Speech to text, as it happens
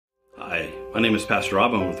My name is Pastor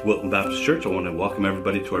Rob. I'm with Wilton Baptist Church. I want to welcome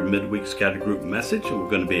everybody to our midweek scatter group message. We're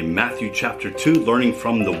going to be in Matthew chapter 2, learning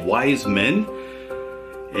from the wise men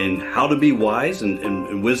and how to be wise.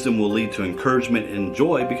 And wisdom will lead to encouragement and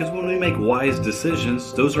joy, because when we make wise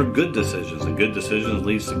decisions, those are good decisions. And good decisions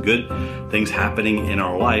leads to good things happening in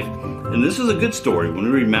our life. And this is a good story. When we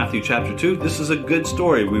read Matthew chapter 2, this is a good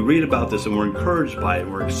story. We read about this and we're encouraged by it.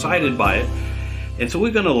 We're excited by it. And so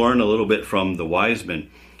we're going to learn a little bit from the wise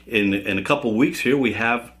men. In a couple weeks here, we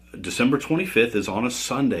have December 25th is on a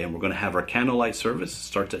Sunday, and we're going to have our candlelight service. It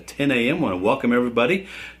starts at 10 a.m. I want to welcome everybody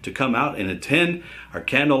to come out and attend our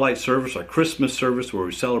candlelight service, our Christmas service, where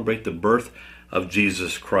we celebrate the birth of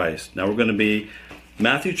Jesus Christ. Now we're going to be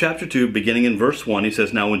Matthew chapter 2, beginning in verse 1. He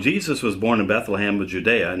says, "Now when Jesus was born in Bethlehem of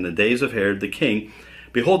Judea, in the days of Herod the king,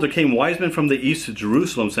 behold, there came wise men from the east to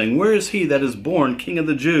Jerusalem, saying, Where is he that is born King of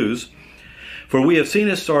the Jews? For we have seen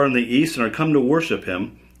his star in the east, and are come to worship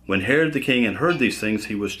him. When Herod the king had heard these things,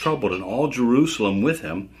 he was troubled, and all Jerusalem with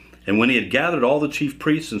him. And when he had gathered all the chief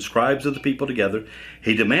priests and scribes of the people together,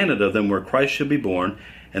 he demanded of them where Christ should be born.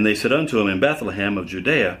 And they said unto him, In Bethlehem of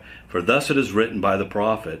Judea, for thus it is written by the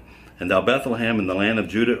prophet, And thou, Bethlehem, in the land of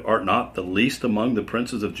Judah, art not the least among the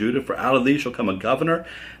princes of Judah, for out of thee shall come a governor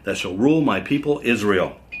that shall rule my people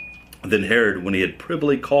Israel. Then Herod, when he had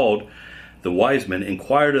privily called the wise men,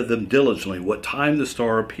 inquired of them diligently what time the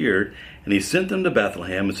star appeared. And he sent them to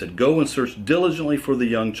Bethlehem, and said, Go and search diligently for the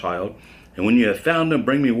young child, and when you have found him,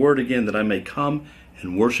 bring me word again, that I may come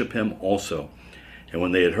and worship him also. And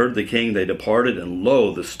when they had heard the king, they departed, and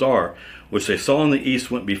lo, the star which they saw in the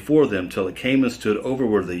east went before them, till it came and stood over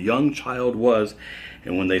where the young child was.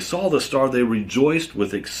 And when they saw the star, they rejoiced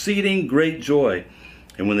with exceeding great joy.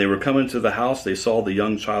 And when they were come into the house, they saw the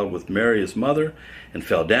young child with Mary his mother, and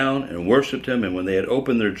fell down and worshipped him. And when they had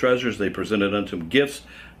opened their treasures, they presented unto him gifts,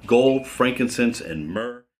 gold, frankincense, and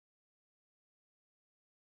myrrh.